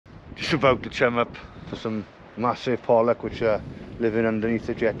Just about to chum up for some massive pollock which are living underneath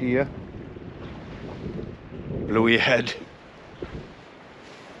the jetty here. Bluey head.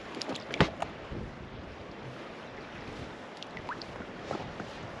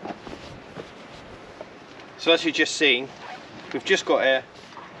 So as you've just seen, we've just got here,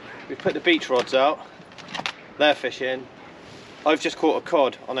 we've put the beach rods out, they're fishing. I've just caught a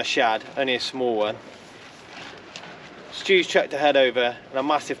cod on a shad, only a small one. Stu's chucked the head over and a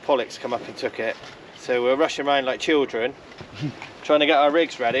massive pollock's come up and took it. So we're rushing around like children, trying to get our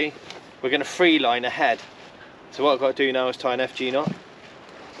rigs ready. We're going to free line ahead. So what I've got to do now is tie an FG knot.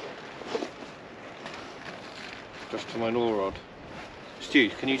 Just to my gnaw rod. Stu,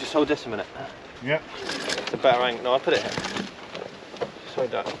 can you just hold this a minute? Yep. It's a better angle. No, I'll put it here. Slow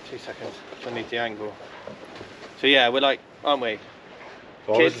down, 2 seconds. I need the angle. So yeah, we're like, aren't we?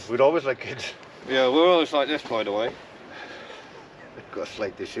 Kids. We'd always like kids. Yeah, we're always like this, by the way. They've got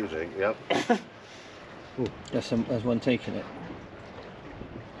slight issues, I think, yep. There's one taking it.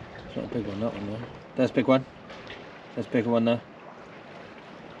 It's not a big one, that one though. There's a big one. There's a bigger one there.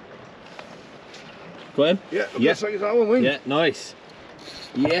 Got him? Yeah, looks like that one, wing. Yeah, nice.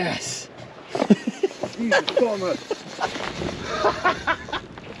 Yes! Jesus, Thomas.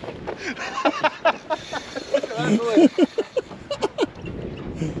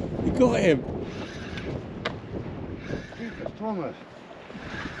 You got him. Jesus, Thomas.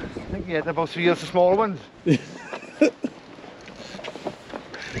 I think he had about 3 of the small ones. Yeah,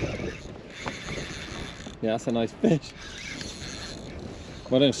 that's a nice fish.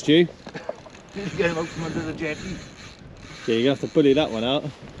 Well done, Stu. Just get him out from under the jetty. Yeah, you're going to have to bully that one out.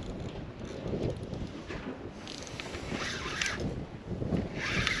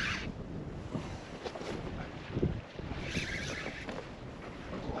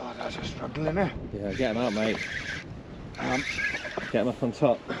 Oh, that's a struggle, isn't it? Yeah, get him out, mate. Get him up on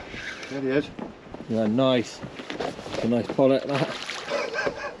top. There he is. Yeah, nice. It's a nice pollock, that.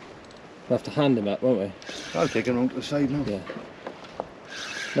 We'll have to hand him up, won't we? I'll take him round to the side now. Yeah.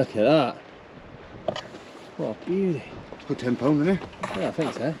 Look at that. What a beauty. It's got £10, isn't it? Yeah, I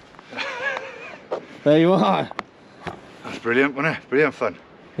think so. There you are. That's brilliant, wasn't it? Brilliant fun.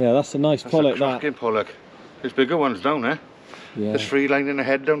 Yeah, that's a nice That's pollock, a that. cracking pollock. There's bigger ones down there. Yeah. There's 3 lining the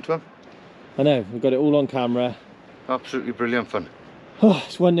head down to them. I know, we've got it all on camera. Absolutely brilliant fun. Oh,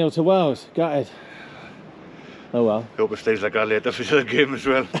 it's 1-0 to Wales. Gutted. Oh well. Hope it stays like that later for the game as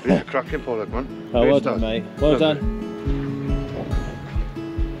well. Yeah, cracking pollock, man. Oh, Great well start. done, mate. Well Lovely. done.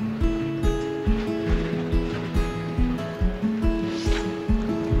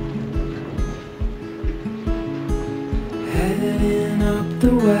 Heading up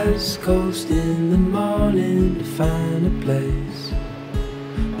the west coast in the morning to find a place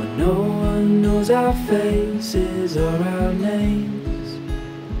where no one knows our faces or our names.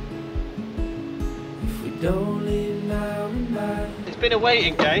 If we don't leave now and night. It's been a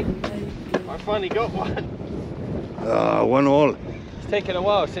waiting game. I finally got one. Ah, 1-1. It's taken a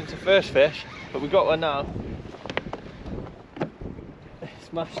while since the first fish, but we got one now.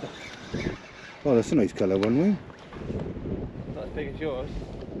 Smashed it. Oh, that's a nice colour one, Wing. Not as big as yours.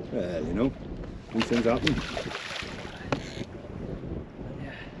 Well, you know, these things happen.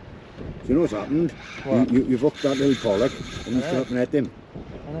 Yeah. Do you know what's happened? What? You've hooked that little pollock and you start at him.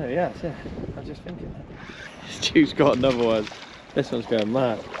 I know, yeah, that's it. I was just thinking that. Stu's got another one. This one's going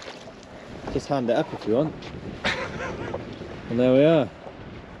mad. Just hand it up if you want. And there we are.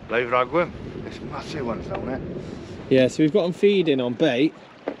 Live ragworm. It's massive ones down there. Yeah, so we've got them feeding on bait.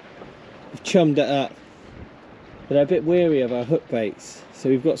 We've chummed it up. But they're a bit weary of our hook baits. So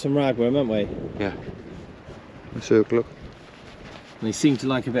we've got some ragworm, haven't we? Yeah. A circle, look. And they seem to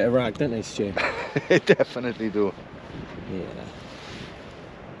like a bit of rag, don't they, Stu? They definitely do. Yeah.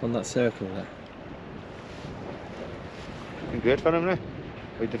 On that circle there. Been great fun, haven't it?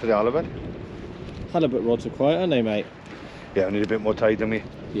 Waiting for the halibut. Halibut rods are quiet, aren't they, mate? Yeah, I need a bit more tide than me.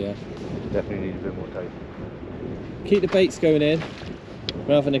 Yeah. Definitely need a bit more tide. Keep the baits going in.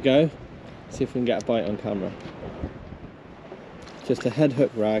 We're having a go. See if we can get a bite on camera. Just a head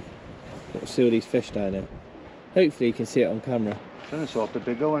hook rag. It'll see all these fish down there. Hopefully you can see it on camera. Trying to sort the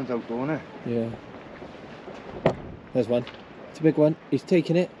bigger ones out, don't it? Yeah. There's one. It's a big one. He's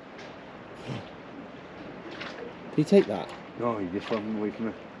taking it. Did he take that? No, you just want away from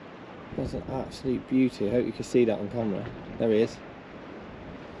it. That's an absolute beauty. I hope you can see that on camera. There he is.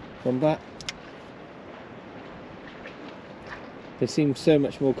 One back. They seem so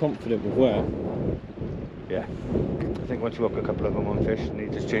much more confident with worm. Yeah. I think once you hook a couple of them on fish, they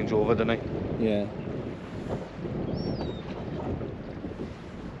just change over, don't they? Yeah.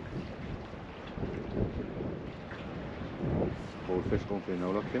 Hold fish going for you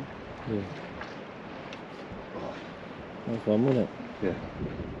now, look him. Yeah. Nice one, wasn't it? Yeah.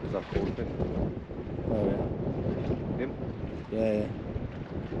 Is that cold fish? Oh yeah. Him? Yeah, yeah.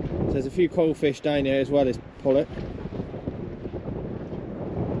 So there's a few cold fish down here as well as pollock.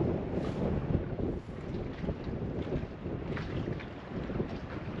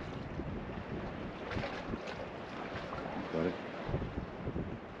 Got it.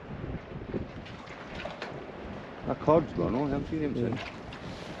 That cod's gone, oh, I haven't seen him since.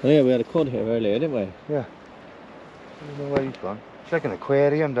 Oh yeah, we had a cod here earlier, didn't we? Yeah. I don't know where he's gone. It's like an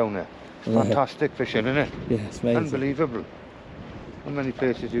aquarium down there. Yeah. Fantastic fishing, isn't it? Yeah, it's amazing. Unbelievable. How many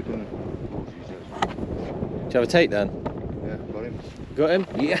places you can... Oh, Jesus. Do you have a take then? Yeah, got him. Got him?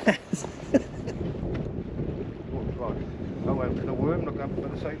 Yes! Oh, God. I went for the worm, look up by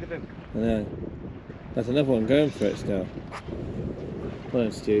the side of him. I know. There's another one going for it still. Well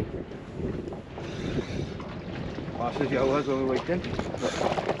done, Stu. Fast as you was when we were waiting.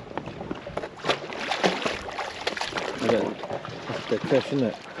 That's a big fish, isn't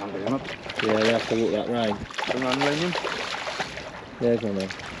it? Can't get him up. Yeah, we have to walk that round. Come on, line him. Yeah, go on then.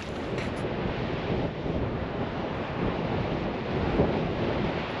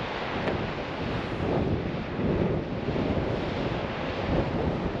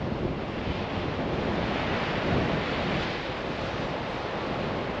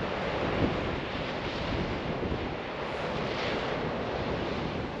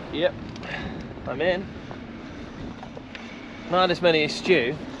 Yep, I'm in. Not as many as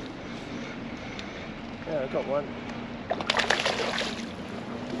Stu. Yeah, I got one.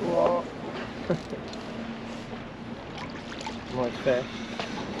 Whoa. Nice fish.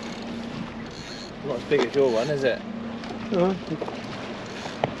 Not as big as your one, is it? No.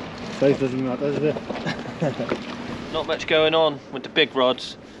 Size doesn't matter, does it? Not much going on with the big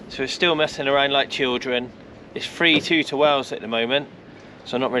rods, so we're still messing around like children. It's 3-2 to Wales at the moment,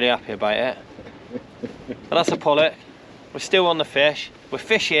 so I'm not really happy about it. But that's a pollock. We're still on the fish. We're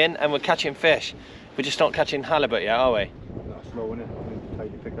fishing and we're catching fish. We're just not catching halibut yet, are we? That's slow, isn't it? I need to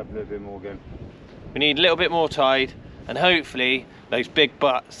tide to pick up a little bit more again. We need a little bit more tide and hopefully those big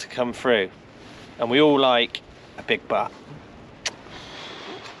butts to come through. And we all like a big butt.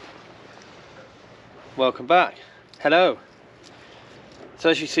 Welcome back. Hello. So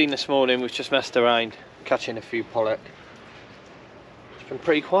as you've seen this morning, we've just messed around catching a few pollock. It's been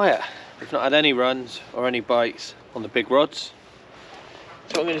pretty quiet. We've not had any runs or any bites on the big rods.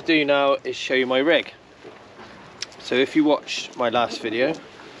 So what I'm going to do now is show you my rig. So if you watched my last video,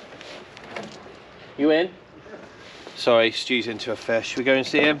 you in? Sorry, Stu's into a fish. We go and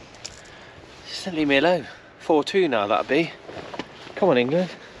see him. Just leave me alone. 4-2 now, that'll be. Come on,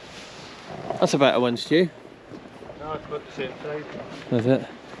 England. That's a better one, Stu. No, it's about the same size. That's it.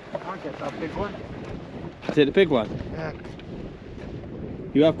 I can't get that big one. Is it the big one? Yeah.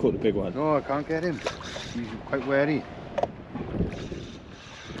 You have caught the big one? No, I can't get him. He's quite wary.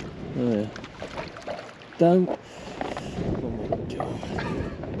 Oh, yeah. Don't. Oh my God.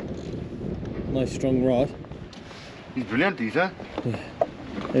 Nice strong rod. He's brilliant, he's Yeah.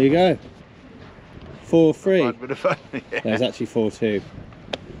 There you go. 4-3. Bad bit of fun. Yeah. Yeah, it's actually 4-2.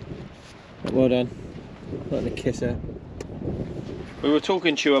 But well done. Not a kisser. We were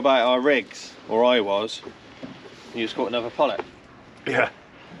talking to you about our rigs, or I was. You just caught another pollock. Yeah.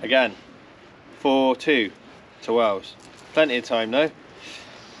 Again. 4-2 to Wales. Plenty of time though.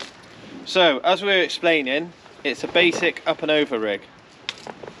 So, as we were explaining, it's a basic up and over rig.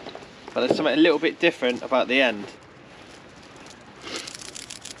 But there's something a little bit different about the end.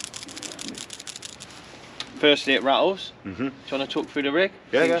 Firstly, it rattles. Do you want to talk through the rig?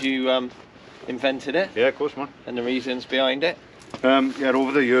 Yeah, Since you invented it Yeah, of course, man. and the reasons behind it. Yeah,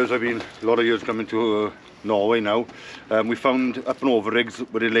 over the years, I've been a lot of years coming to Norway now. We found up and over rigs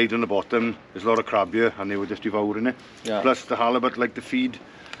where they laid on the bottom. There's a lot of crab here, and they were just devouring it. Yeah. Plus the halibut like to feed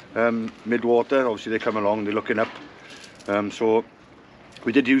mid-water. Obviously, they come along, they're looking up. So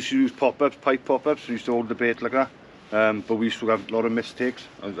we did used to use pop-ups, pipe pop-ups. We used to hold the bait like that. But we used to have a lot of mistakes,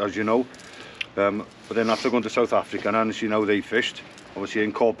 as you know. But then after going to South Africa and see how they fished, obviously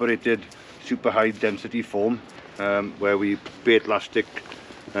incorporated super high density foam, where we bait elastic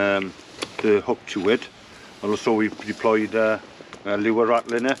the hook to it. And also we deployed a lure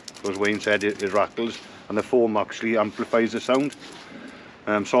rattle in it, because Wayne said it rattles, and the foam actually amplifies the sound.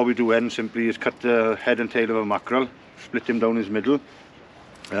 So all we do then simply is cut the head and tail of a mackerel, split him down his middle,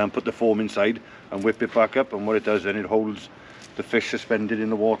 put the foam inside and whip it back up, and what it does then, it holds the fish suspended in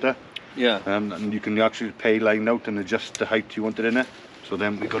the water. Yeah. And you can actually pay line out and adjust the height you want it in it. So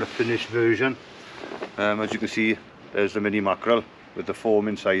then we've got a finished version. As you can see, there's the mini mackerel with the foam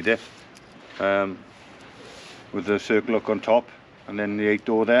inside it, with the circle hook on top. and then the 8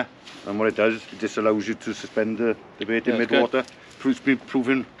 door there. And what it does, it just allows you to suspend the bait in That's mid-water. It's been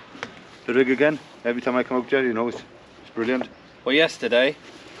proving the rig again. Every time I come out there, you know, it's brilliant. Well, yesterday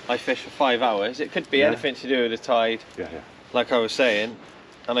I fished for 5 hours. It could be anything to do with the tide, like I was saying,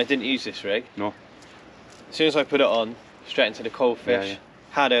 and I didn't use this rig. No. As soon as I put it on, straight into the cold fish.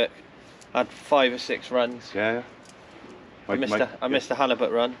 Had 5 or 6 runs. I missed a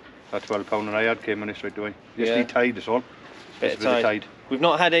halibut run. That 12 pounder I had came on it straight away. Just need tide, that's all. Bit of tide. We've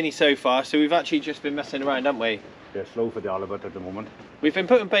not had any so far, so we've actually just been messing around, haven't we? Yeah, slow for the halibut at the moment. We've been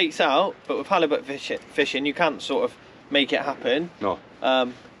putting baits out, but with halibut fishing, you can't sort of make it happen. No.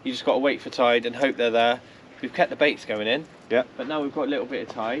 You just got to wait for tide and hope they're there. We've kept the baits going in. Yeah. But now we've got a little bit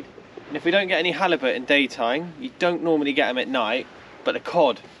of tide. And if we don't get any halibut in daytime, you don't normally get them at night, but the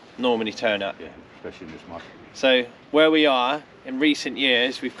cod normally turn up. Yeah, especially in this month. So where we are, in recent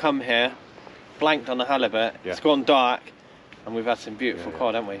years, we've come here, blanked on the halibut, it's gone dark, and we've had some beautiful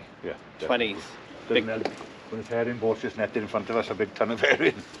cod, haven't we? Yeah. 20s. Big. When it's herring, boat's just netted in front of us, a big ton of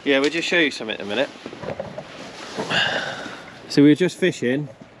herring. Yeah, we'll just show you something in a minute. So we were just fishing,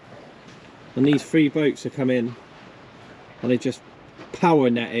 and these 3 boats have come in, and they just power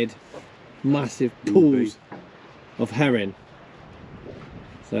netted massive pools of herring.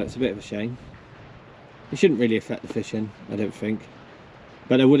 So it's a bit of a shame. It shouldn't really affect the fishing, I don't think.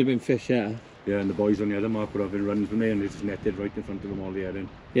 But there would have been fish there. Yeah, and the boys on the other mark were having runs with me, and it's netted right in front of them all the herring.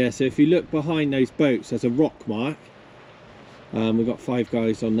 Yeah, so if you look behind those boats, there's a rock mark. We've got 5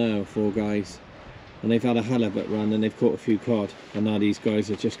 guys on there, or 4 guys. And they've had a halibut run, and they've caught a few cod. And now these guys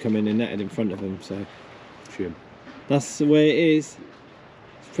are just coming and netted in front of them, so... Shame. That's the way it is.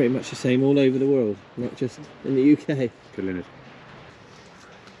 It's pretty much the same all over the world, not just in the UK. Killing it.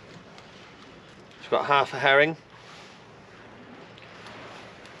 It's got half a herring.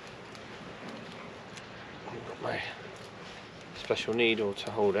 I've got my special needle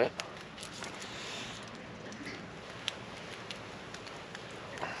to hold it.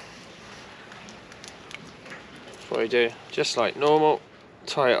 That's what we do, just like normal,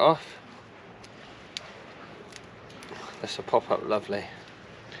 tie it off. This will pop up lovely.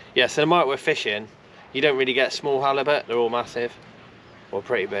 Yeah, so the mark we're fishing, you don't really get small halibut, they're all massive, or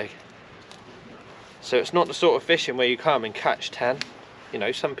pretty big. So it's not the sort of fishing where you come and catch 10, you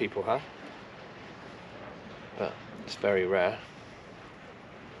know, some people have, but it's very rare.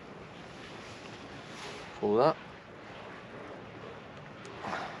 Pull that.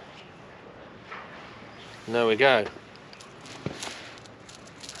 And there we go.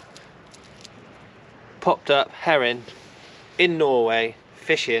 Popped up herring in Norway,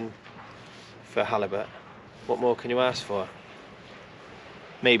 fishing for halibut. What more can you ask for?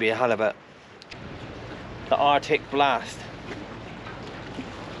 Maybe a halibut. The Arctic blast.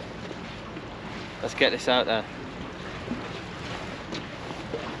 Let's get this out there.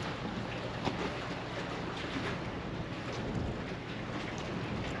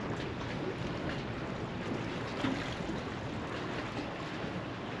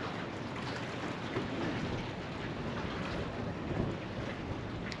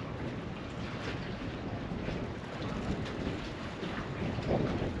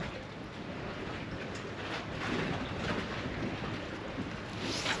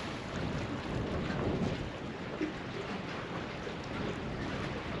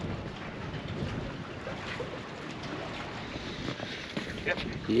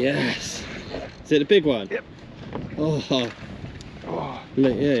 Yes. Is it the big one? Yep. Oh. Yeah,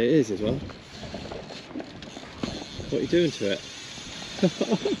 it is as well. What are you doing to it?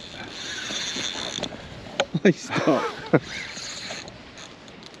 Why stop?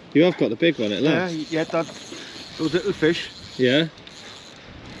 You have got the big one at last. Yeah, those little fish. Yeah.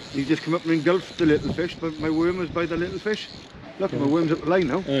 You just come up and engulfed the little fish, but my worm was by the little fish. Look, my worm's up the line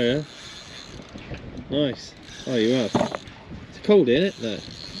now. Oh yeah. Nice. Oh, you have. It's cold, isn't it? There.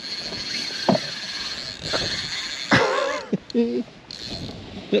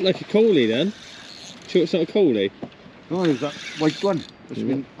 Look like a coalie then. Sure it's not a coalie? No, there's that white one that's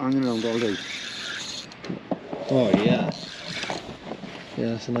been hanging around all day. Oh yeah. Yeah,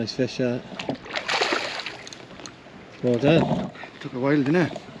 that's a nice fish that. Well done. Took a while, didn't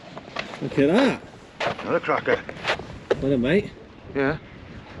it? Look at that. Another cracker. Well done, mate. Yeah.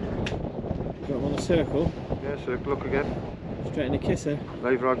 Got him on a circle. Yeah, circle hook again. Straight in the kisser.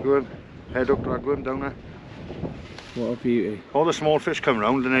 Live ragworm. Head hook ragworm down there. What a beauty. All the small fish come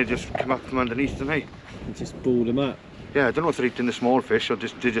round and they just come up from underneath, don't they? And just balled them up. Yeah, I don't know if they're eating the small fish or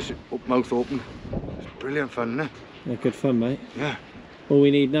they just mouth open. It's brilliant fun, isn't it? Yeah, good fun, mate. Yeah. All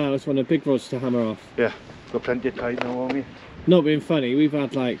we need now is one of the big rods to hammer off. Yeah, got plenty of tide now, haven't we? Not being funny, we've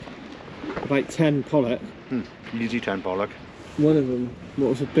had like about 10 pollock. Easy 10 pollock. One of them, what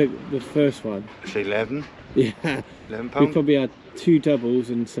was the first one? Say 11. Yeah. 11 We pounds. probably had 2 doubles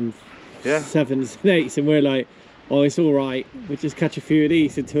and some Yeah. 7s and 8s, and we're like, oh, it's all right. We'll just catch a few of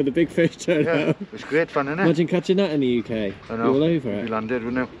these until the big fish turn Yeah, up. it's great fun, isn't it? Imagine catching that in the UK. I You're know. all over We it. landed,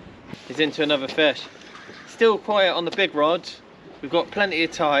 wouldn't we? He's into another fish. Still quiet on the big rods. We've got plenty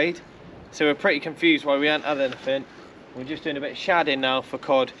of tide, so we're pretty confused why we haven't had anything. We're just doing a bit of shadding now for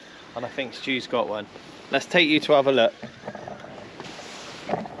cod, and I think Stu's got one. Let's take you to have a look.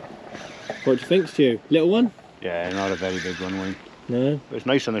 What do you think, Stu? Little one? Yeah, not a very big one, Wayne. No? But it's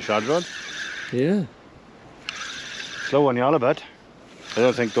nice on the shad rod. Yeah. Slow on the halibut. I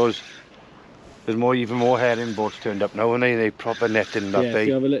don't think there's even more herring boats turned up now, and they proper netting that Yeah, if bay.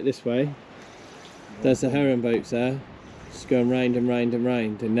 you have a look this way, there's the herring boats there. Just going round and round and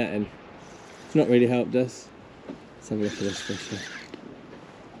round and netting. It's not really helped us. Let's have a look at this fish here.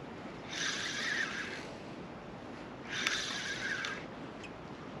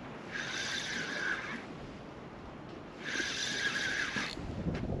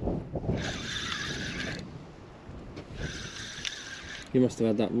 You must have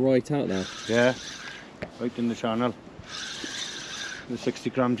had that right out there. Yeah, right in the channel. The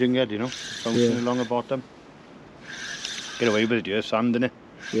 60-gram jinghead, you know, bouncing along the bottom. Get away with it, yeah, sand in it.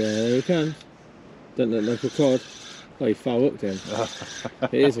 Yeah, you can. Don't look like a cod. Oh, you foul hooked him.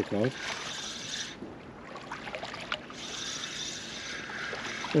 It is a cod.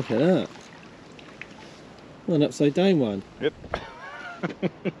 Look at that. Oh, an upside down one. Yep.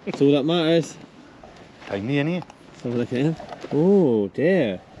 That's all that matters. Tiny, ain't he? Let's have a look at him. Oh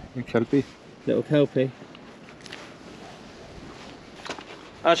dear. Kelpie. Little kelpie.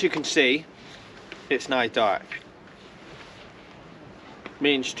 As you can see, it's now dark.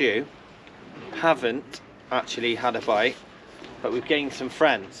 Me and Stu haven't actually had a bite, but we've gained some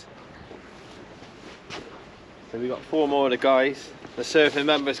friends. So we've got 4 more of the guys. The surfing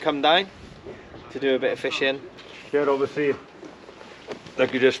members come down to do a bit of fishing. Yeah, obviously,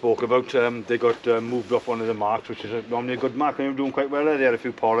 like you just spoke about, they got moved off one of the marks, which is normally a good mark, and they were doing quite well there. They had a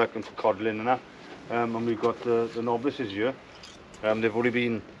few pollock and some codling and that. And we've got the novices here. They've only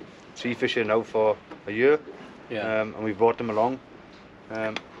been sea fishing now for a year, and we brought them along.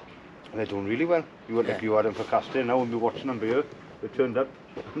 And they're doing really well. You were like you had them for casting now, and we're watching them here. They turned up.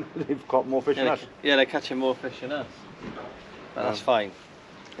 They've caught more fish than us. Yeah, they're catching more fish than us. But that's fine.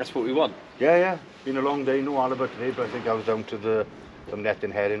 That's what we want. Yeah. Been a long day, no halibut today, but I think I was down to some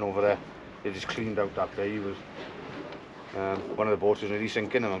netting herring over there. They just cleaned out that bay. Was one of the boats was nearly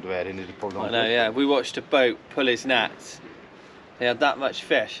sinking, amount of herring as he pulled on. I know, yeah. We watched a boat pull his nets. They had that much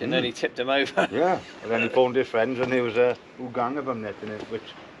fish, and then he tipped them over. Yeah, and then he phoned his friends, and there was a whole gang of them netting it, which,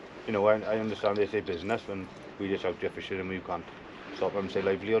 you know, I understand they say business, and we just out there fishing, and we can't stop them and say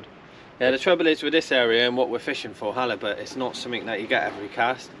livelihood. Yeah, the trouble is with this area and what we're fishing for, halibut, it's not something that you get every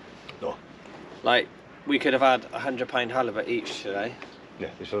cast. No. Like, we could have had £100 halibut each today, Yeah,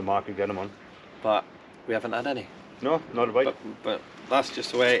 they saw the market get them on. but we haven't had any. No, not a bite. But that's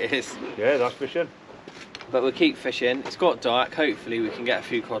just the way it is. Yeah, that's fishing. But we'll keep fishing. It's got dark. Hopefully we can get a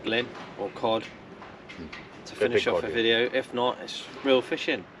few codling or cod to finish off the video. If not, it's real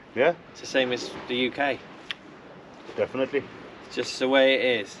fishing. Yeah, It's the same as the UK. definitely. It's just the way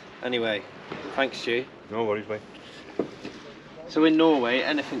it is. Anyway, thanks, Stu. No worries, mate. So in Norway,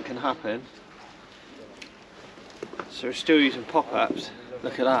 anything can happen. So we're still using pop-ups.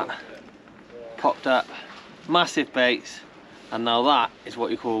 Look at that. Popped up. Massive baits. And now that is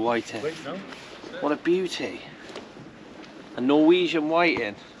what you call a whiting. Wait, no. What a beauty. A Norwegian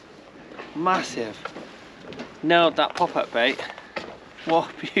whiting. Massive. Nailed that pop-up bait.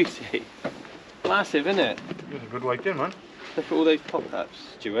 What a beauty. Massive, isn't it? It's a good whiting, man. Look at all those pop-ups,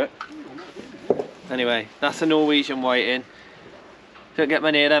 Stuart. Anyway, that's a Norwegian whiting. Don't get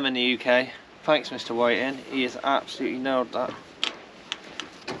many of them in the UK. Thanks, Mr. Whiting. He has absolutely nailed that.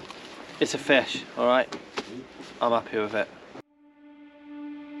 It's a fish, alright? I'm happy with it.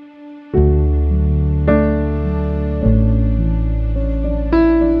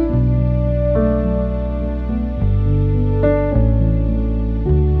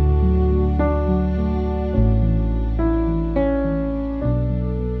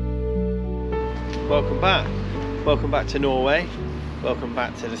 Welcome back to Norway. Welcome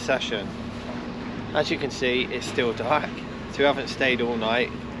back to the session. As you can see, it's still dark, so we haven't stayed all night.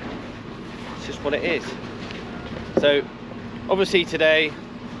 It's just what it is. So obviously today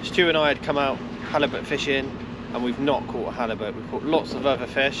Stu and I had come out halibut fishing, and we've not caught a halibut. We've caught lots of other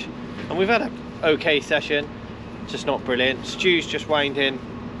fish, and we've had an okay session, just not brilliant. Stu's just winding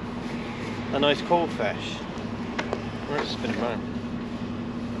a nice cold fish. Let's spin it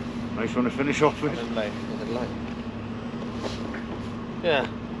around. Nice one to finish off with. Look at the light. Yeah.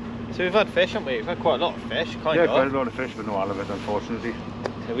 So we've had fish, haven't we? We've had quite a lot of fish, kind Yeah, of. quite a lot of fish, but no halibut, unfortunately.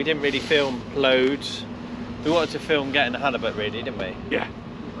 So we didn't really film loads. We wanted to film getting the halibut, really, didn't we? Yeah.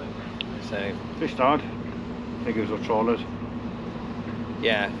 So Fished hard. I think it was our trawlers.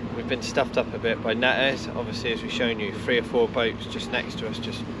 yeah, we've been stuffed up a bit by netters. Obviously, as we've shown you, 3 or 4 boats just next to us,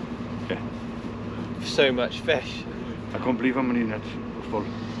 just Yeah. so much fish. I can't believe how many nets were full.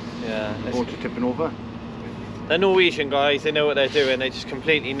 Yeah. Boats are tipping over. They're Norwegian guys, they know what they're doing. They just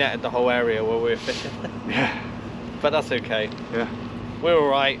completely netted the whole area where we were fishing. Yeah. But that's okay. Yeah. We're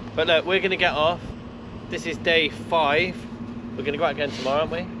alright. But look, we're going to get off. This is day 5. We're going to go out again tomorrow,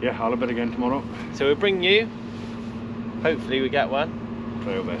 aren't we? Yeah, halibut again tomorrow. So we'll bring you. Hopefully we get one.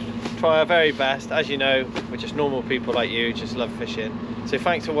 Try our best. Try our very best. As you know, we're just normal people like you, just love fishing. So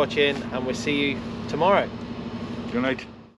thanks for watching, and we'll see you tomorrow. Good night.